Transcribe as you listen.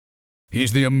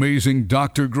He's the amazing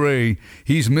Dr. Gray.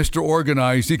 He's Mr.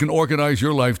 Organized. He can organize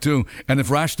your life, too. And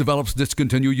if rash develops,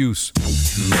 discontinue use.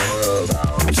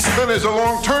 Then there's a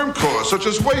long-term cause, such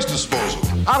as waste disposal.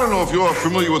 I don't know if you're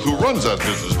familiar with who runs that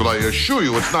business, but I assure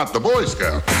you it's not the Boy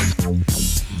Scouts.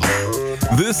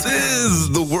 This is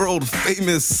the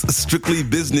world-famous Strictly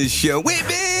Business Show with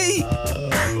me,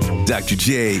 Dr.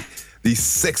 J, the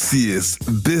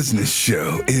sexiest business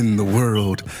show in the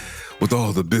world, with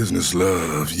all the business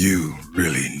love you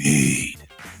really need.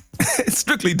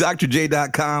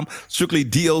 StrictlyDrJ.com,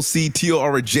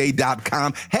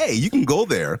 StrictlyDoctorJ.com. Hey, you can go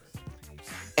there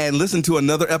and listen to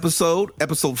another episode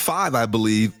 5, I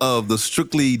believe, of the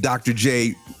Strictly Dr.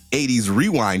 J 80s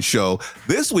Rewind show.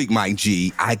 This week, Mike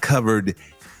G, I covered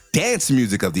dance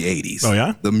music of the 80s. Oh,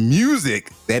 yeah? The music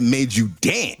that made you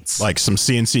dance. Like some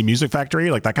CNC Music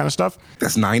Factory, like that kind of stuff?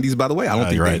 That's 90s, by the way. I don't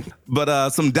think you're right.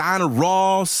 But some Diana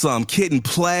Ross, some Kid and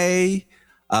Play,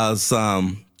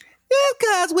 some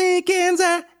because weekends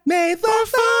are made for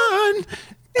fun.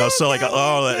 Oh, so like,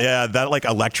 that like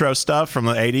electro stuff from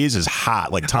the 80s is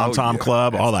hot, like Tom Tom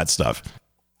Club, all that stuff.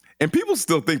 And people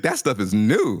still think that stuff is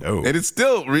new. Oh. And it's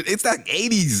like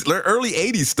 80s, early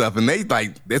 80s stuff. And they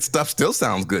like, that stuff still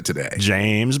sounds good today.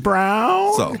 James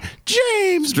Brown.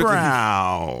 James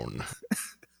Brown.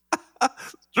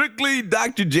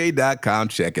 StrictlyDrJ.com.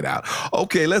 Check it out.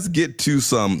 Okay, let's get to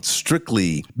some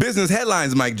Strictly business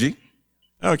headlines, Mike G.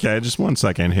 Okay, just 1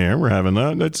 second here. We're having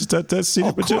let's see.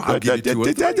 There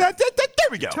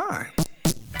we go. Time.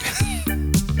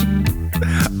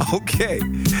 Okay.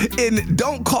 And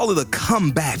don't call it a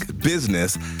comeback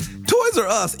business. Toys R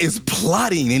Us is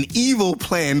plotting an evil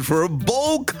plan for a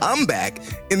bold comeback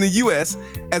in the U.S.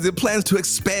 as it plans to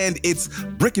expand its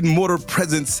brick and mortar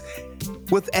presence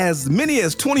with as many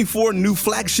as 24 new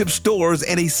flagship stores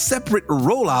and a separate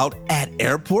rollout at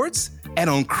airports and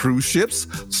on cruise ships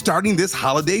starting this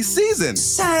holiday season.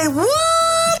 Say what?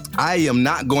 I am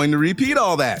not going to repeat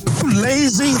all that.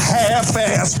 Lazy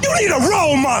half-ass. You need a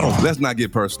role model. Let's not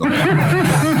get personal.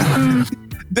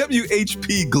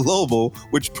 WHP Global,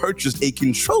 which purchased a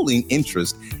controlling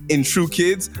interest in True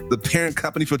Kids, the parent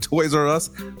company for Toys R Us,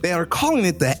 they are calling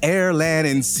it the Air, Land,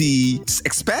 and Sea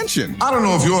expansion. I don't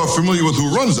know if you're familiar with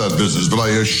who runs that business, but I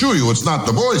assure you it's not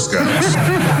the Boy Scouts.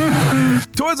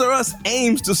 Toys R Us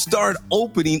aims to start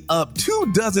opening up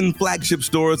 24 flagship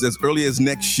stores as early as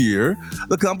next year.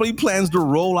 The company plans to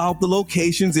roll out the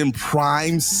locations in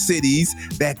prime cities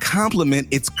that complement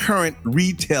its current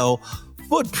retail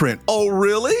footprint. Oh,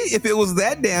 really? If it was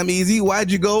that damn easy, why'd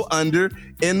you go under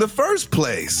in the first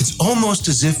place? It's almost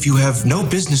as if you have no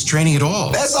business training at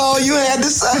all. That's all you had to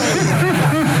say.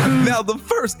 Now, the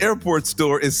first airport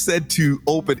store is said to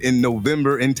open in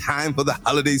November in time for the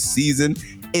holiday season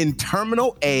in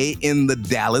Terminal A in the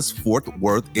Dallas-Fort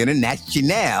Worth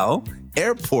International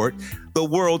Airport, the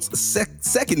world's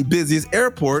second busiest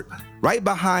airport, right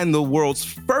behind the world's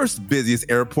first busiest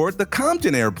airport, the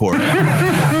Compton Airport.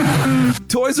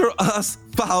 Toys R Us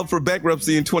filed for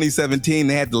bankruptcy in 2017.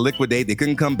 They had to liquidate. They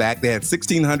couldn't come back. They had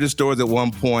 1,600 stores at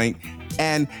one point.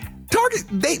 And Target,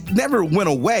 they never went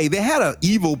away. They had an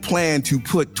evil plan to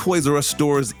put Toys R Us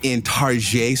stores in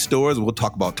Target stores. We'll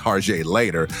talk about Target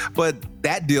later. But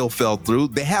that deal fell through.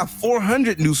 They have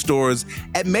 400 new stores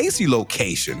at Macy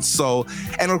locations. So,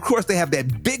 and of course, they have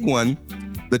that big one,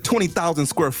 the 20,000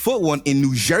 square foot one in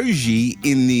New Jersey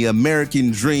in the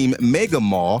American Dream Mega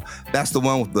Mall. That's the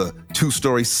one with the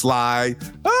 2-story slide,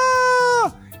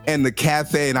 and the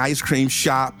cafe and ice cream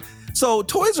shop. So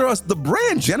Toys R Us, the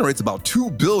brand generates about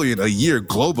 $2 billion a year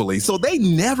globally. So they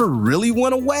never really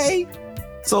went away.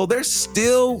 So they're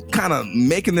still kind of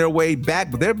making their way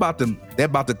back, but they're about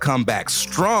to come back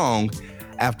strong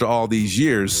after all these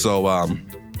years. So I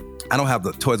don't have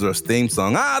the Toys R Us theme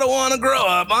song. I don't want to grow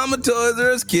up. I'm a Toys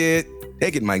R Us kid.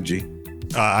 Take it, Mike G.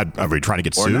 Are we trying to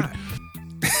get sued?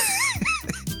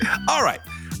 All right,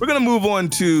 we're gonna move on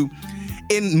to.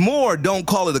 In more, don't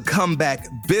call it a comeback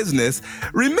business.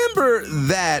 Remember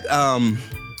that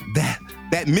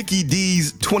that Mickey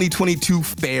D's 2022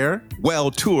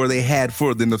 farewell tour they had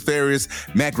for the nefarious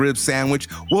McRib sandwich?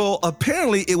 Well,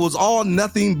 apparently it was all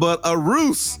nothing but a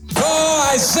ruse. Oh,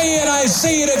 I say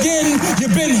it again.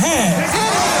 You've been had.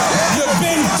 You've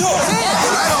been took.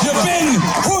 You've been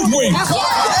hoodwinked,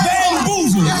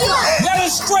 led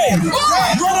astray,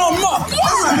 run amok.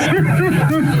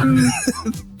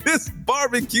 This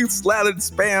barbecue slathered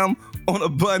spam on a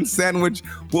bun sandwich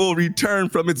will return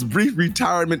from its brief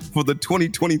retirement for the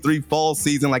 2023 fall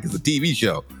season like it's a TV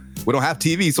show. We don't have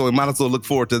TV, so we might as well look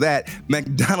forward to that.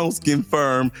 McDonald's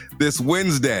confirmed this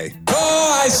Wednesday.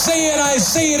 Oh, I say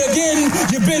it again.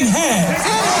 You've been had.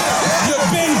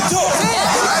 You've been took.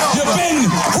 You've been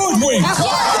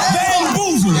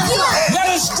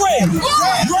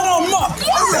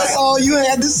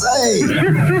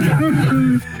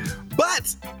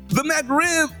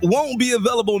McRib won't be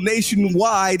available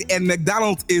nationwide, and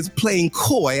McDonald's is playing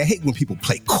coy. I hate when people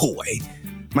play coy.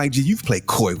 Mike G, you've played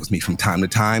coy with me from time to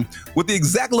time with the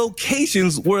exact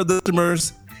locations where the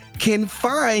customers can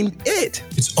find it.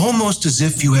 It's almost as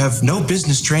if you have no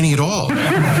business training at all.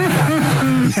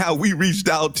 Now, we reached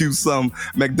out to some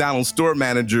McDonald's store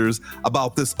managers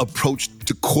about this approach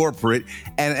to corporate,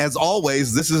 and as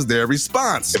always, this is their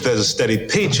response. If there's a steady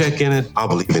paycheck in it, I'll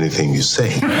believe anything you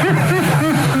say.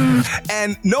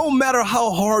 And no matter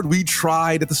how hard we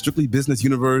tried at the Strictly Business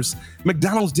universe,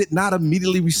 McDonald's did not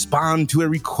immediately respond to a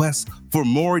request for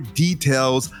more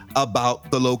details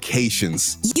about the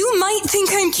locations. You might think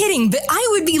I'm kidding, but I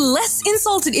would be less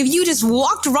insulted if you just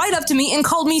walked right up to me and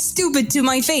called me stupid to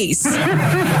my face.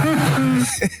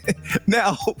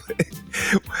 Now,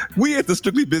 we at the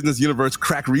Strictly Business Universe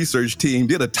Crack Research Team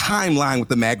did a timeline with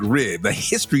the McRib, the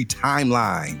history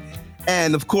timeline.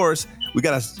 And of course, we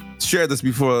got to share this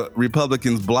before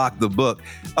Republicans block the book.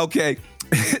 Okay,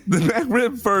 the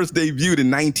McRib first debuted in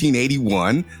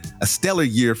 1981, a stellar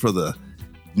year for the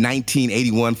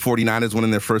 1981 49ers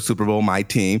winning their first Super Bowl, my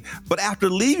team. But after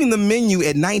leaving the menu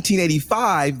at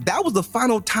 1985, that was the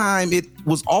final time it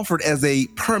was offered as a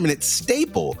permanent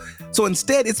staple. So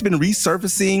instead, it's been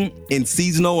resurfacing in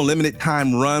seasonal and limited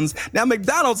time runs. Now,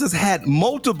 McDonald's has had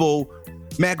multiple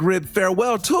McRib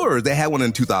farewell tours. They had one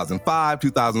in 2005,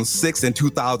 2006, and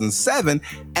 2007.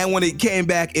 And when it came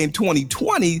back in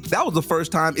 2020, that was the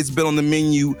first time it's been on the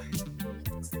menu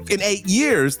in 8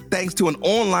 years, thanks to an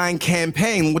online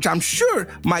campaign, which I'm sure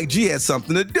Mike G had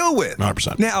something to do with.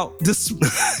 100%. Now,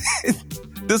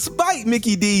 despite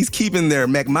Mickey D's keeping their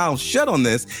mouth shut on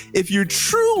this, if you're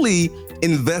truly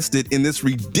invested in this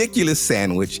ridiculous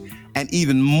sandwich and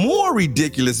even more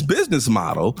ridiculous business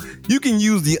model, you can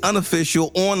use the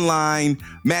unofficial online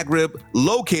McRib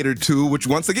locator tool, which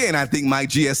once again, I think Mike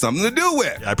G has something to do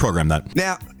with. I programmed that.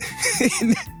 Now,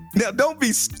 now don't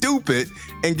be stupid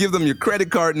and give them your credit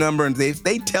card number. And if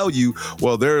they tell you,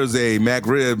 well, there's a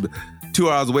McRib 2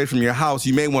 hours away from your house,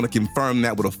 you may want to confirm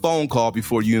that with a phone call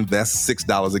before you invest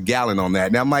 $6 a gallon on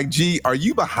that. Now, Mike G, are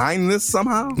you behind this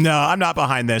somehow? No, I'm not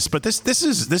behind this, but this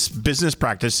business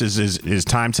practice is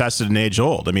time tested and age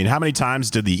old. I mean, how many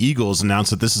times did the Eagles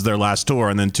announce that this is their last tour,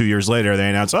 and then 2 years later they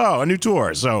announce, a new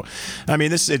tour? So, I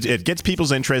mean, it gets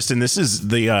people's interest, and this is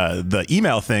the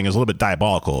email thing is a little bit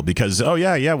diabolical because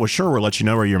well, sure, we'll let you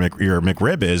know where your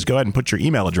McRib is. Go ahead and put your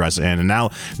email address in, and now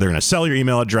they're going to sell your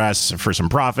email address for some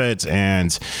profit.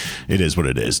 And it is what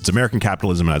it is. It's American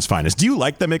capitalism at its finest. Do you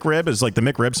like the McRib? Is like the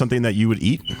McRib something that you would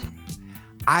eat?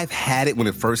 I've had it when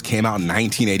it first came out in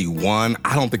 1981.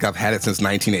 I don't think I've had it since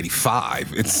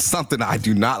 1985. It's something I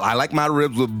do not. I like my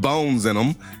ribs with bones in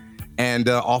them and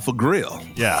off a grill.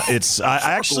 Yeah,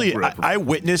 I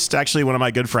witnessed one of my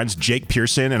good friends, Jake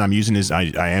Pearson, and I'm using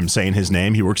I am saying his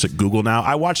name. He works at Google now.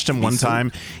 I watched him one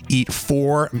time eat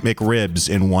 4 McRibs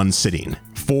in one sitting.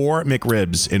 4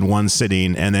 McRibs in one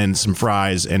sitting, and then some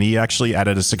fries, and he actually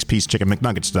added a 6-piece chicken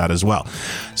McNuggets to that as well.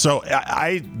 So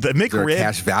the McRib. Is there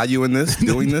cash value in this?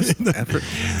 Doing this effort?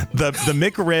 The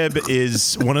McRib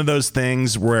is one of those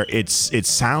things where it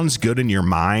sounds good in your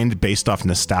mind based off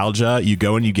nostalgia. You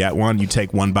go and you get one, you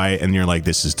take one bite, and you're like,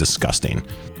 this is disgusting.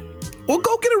 Well,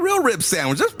 go get a real rib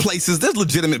sandwich. There's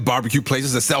legitimate barbecue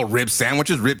places that sell rib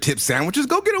sandwiches, rib tip sandwiches.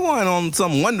 Go get one on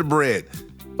some Wonder Bread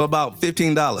for about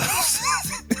 $15.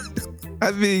 I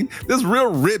mean, there's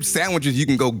real rib sandwiches you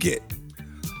can go get.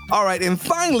 All right, and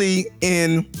finally,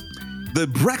 in the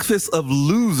breakfast of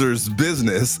losers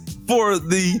business, for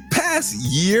the past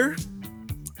year,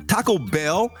 Taco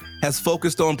Bell has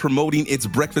focused on promoting its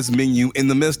breakfast menu in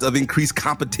the midst of increased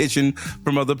competition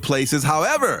from other places.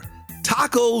 However,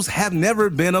 tacos have never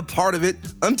been a part of it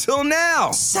until now.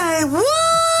 Say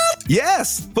what?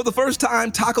 Yes, for the first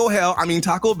time, Taco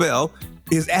Bell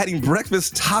is adding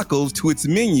breakfast tacos to its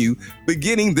menu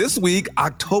beginning this week,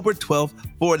 October 12th,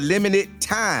 for a limited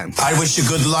time. I wish you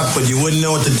good luck, but you wouldn't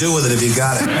know what to do with it if you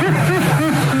got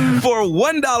it. For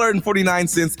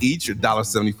 $1.49 each, or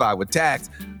 $1.75 with tax,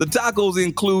 the tacos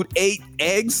include 8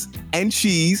 eggs and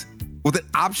cheese with an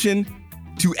option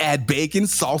to add bacon,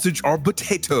 sausage, or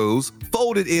potatoes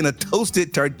folded in a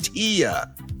toasted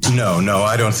tortilla. No,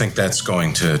 I don't think that's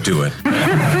going to do it.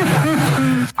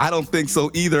 I don't think so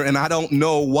either, and I don't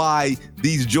know why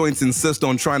these joints insist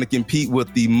on trying to compete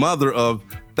with the mother of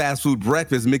fast food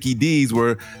breakfast, Mickey D's,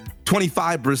 where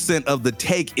 25% of the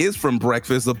take is from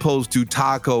breakfast, opposed to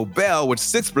Taco Bell, which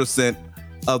 6%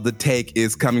 of the take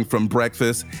is coming from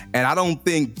breakfast. And I don't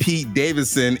think Pete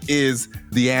Davidson is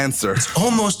the answer. It's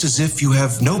almost as if you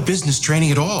have no business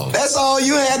training at all. That's all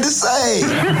you had to say.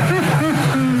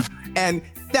 And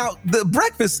Now, the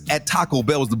breakfast at Taco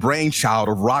Bell was the brainchild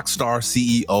of Rockstar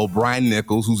CEO Brian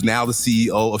Nichols, who's now the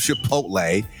CEO of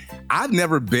Chipotle. I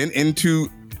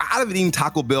haven't eaten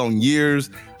Taco Bell in years.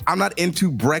 I'm not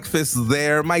into breakfast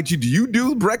there. Mike, do you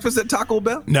do breakfast at Taco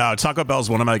Bell? No, Taco Bell is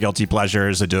one of my guilty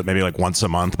pleasures. I do it maybe like once a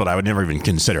month, but I would never even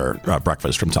consider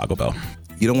breakfast from Taco Bell.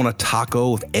 You don't want a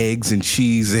taco with eggs and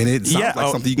cheese in it? It sounds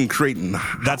like something you can create in the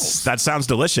house. That sounds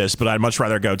delicious, but I'd much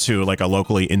rather go to like a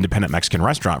locally independent Mexican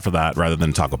restaurant for that rather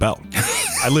than Taco Bell.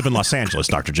 I live in Los Angeles,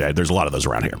 Dr. J. There's a lot of those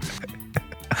around here.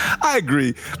 I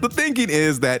agree. The thinking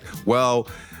is that, well,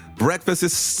 breakfast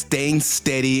is staying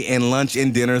steady and lunch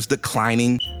and dinner is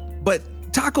declining. But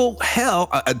Taco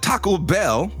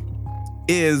Bell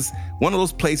is one of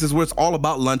those places where it's all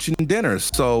about lunch and dinner.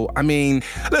 So, I mean,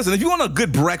 listen, if you want a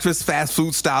good breakfast fast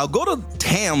food style, go to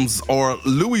Tam's or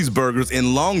Louis Burgers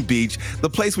in Long Beach, the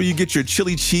place where you get your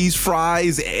chili cheese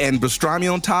fries and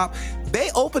pastrami on top. They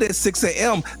open at 6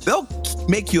 a.m. They'll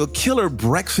make you a killer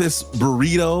breakfast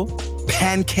burrito,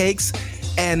 pancakes,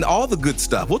 and all the good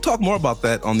stuff. We'll talk more about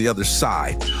that on the other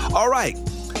side. All right,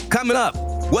 coming up,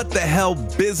 what the hell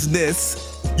business?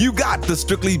 You got the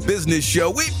Strictly Business Show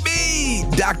with me,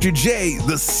 Dr. J,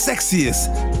 the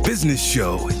sexiest business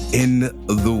show in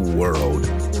the world.